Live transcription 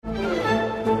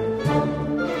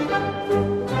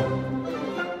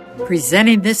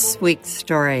Presenting this week's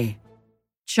story,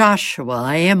 Joshua,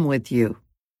 I Am With You,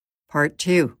 Part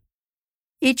 2.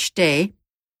 Each day,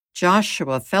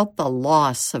 Joshua felt the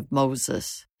loss of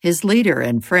Moses, his leader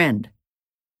and friend.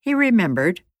 He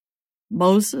remembered,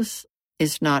 Moses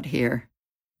is not here.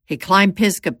 He climbed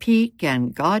Pisgah Peak,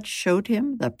 and God showed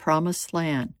him the promised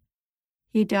land.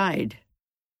 He died,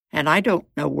 and I don't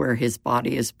know where his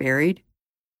body is buried,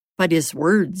 but his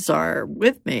words are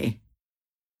with me.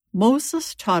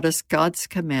 Moses taught us God's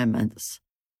commandments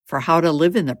for how to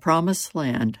live in the promised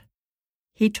land.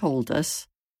 He told us,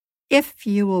 if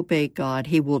you obey God,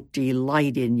 He will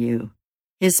delight in you.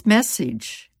 His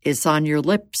message is on your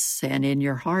lips and in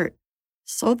your heart,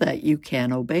 so that you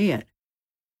can obey it.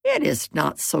 It is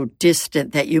not so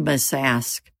distant that you must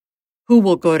ask, who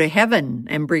will go to heaven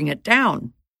and bring it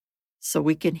down, so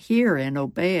we can hear and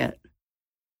obey it.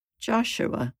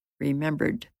 Joshua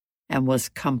remembered and was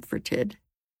comforted.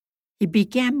 He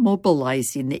began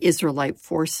mobilizing the Israelite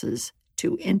forces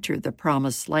to enter the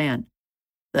promised land.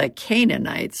 The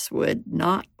Canaanites would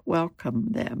not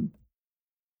welcome them.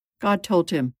 God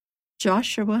told him,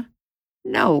 Joshua,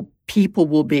 no people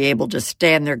will be able to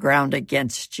stand their ground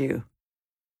against you.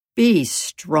 Be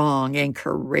strong and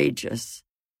courageous,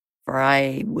 for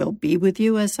I will be with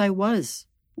you as I was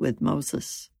with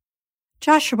Moses.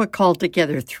 Joshua called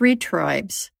together 3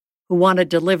 tribes who wanted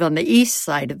to live on the east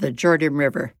side of the Jordan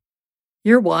River.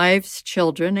 Your wives,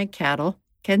 children, and cattle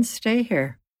can stay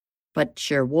here, but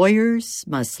your warriors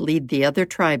must lead the other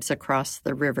tribes across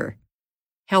the river.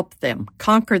 Help them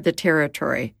conquer the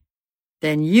territory.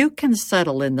 Then you can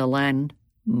settle in the land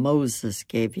Moses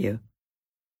gave you.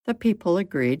 The people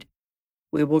agreed.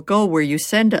 We will go where you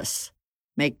send us.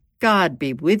 May God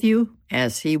be with you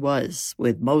as He was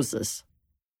with Moses.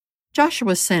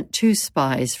 Joshua sent 2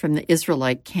 spies from the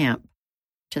Israelite camp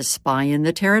to spy in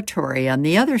the territory on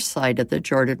the other side of the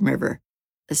Jordan River,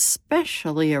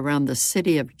 especially around the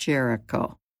city of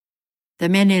Jericho. The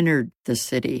men entered the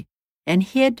city and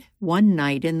hid one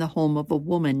night in the home of a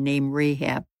woman named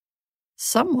Rahab.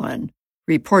 Someone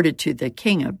reported to the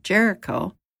king of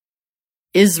Jericho,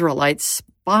 Israelite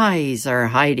spies are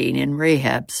hiding in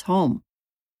Rahab's home.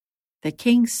 The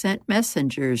king sent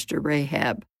messengers to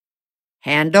Rahab.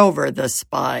 Hand over the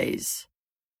spies.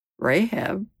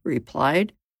 Rahab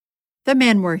replied, the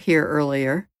men were here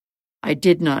earlier. I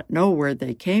did not know where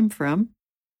they came from.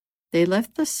 They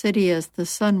left the city as the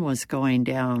sun was going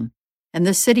down, and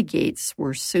the city gates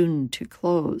were soon to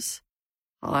close.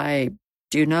 I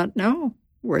do not know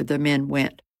where the men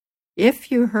went. If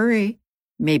you hurry,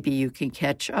 maybe you can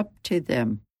catch up to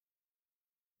them.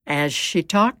 As she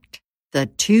talked, the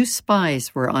 2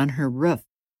 spies were on her roof,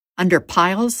 under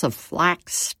piles of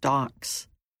flax stalks.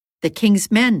 The king's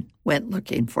men went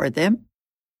looking for them.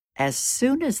 As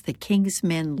soon as the king's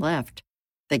men left,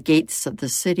 the gates of the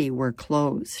city were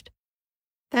closed.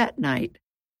 That night,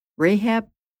 Rahab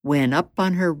went up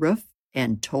on her roof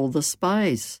and told the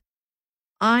spies,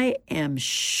 I am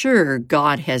sure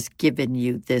God has given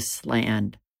you this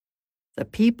land. The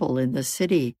people in the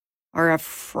city are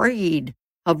afraid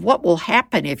of what will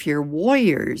happen if your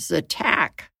warriors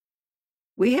attack.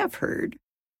 We have heard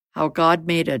how God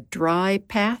made a dry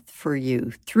path for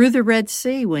you through the Red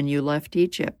Sea when you left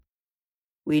Egypt.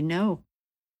 We know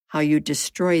how you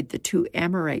destroyed the 2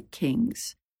 Amorite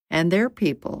kings and their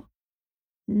people.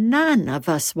 None of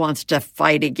us wants to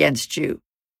fight against you.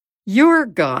 Your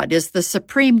God is the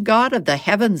supreme God of the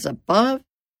heavens above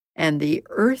and the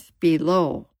earth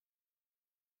below.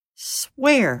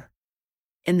 Swear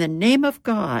in the name of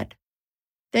God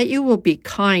that you will be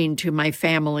kind to my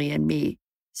family and me,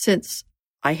 since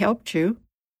I helped you.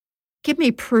 Give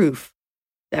me proof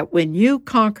that when you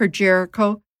conquer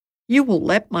Jericho, you will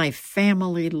let my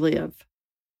family live.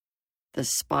 The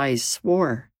spies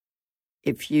swore,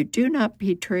 if you do not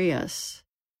betray us,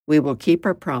 we will keep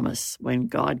our promise when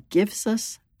God gives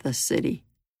us the city.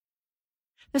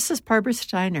 This is Barbara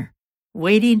Steiner,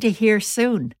 waiting to hear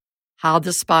soon how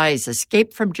the spies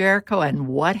escaped from Jericho and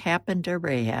what happened to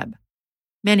Rahab.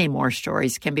 Many more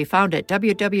stories can be found at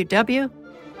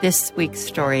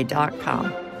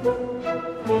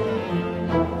www.thisweekstory.com.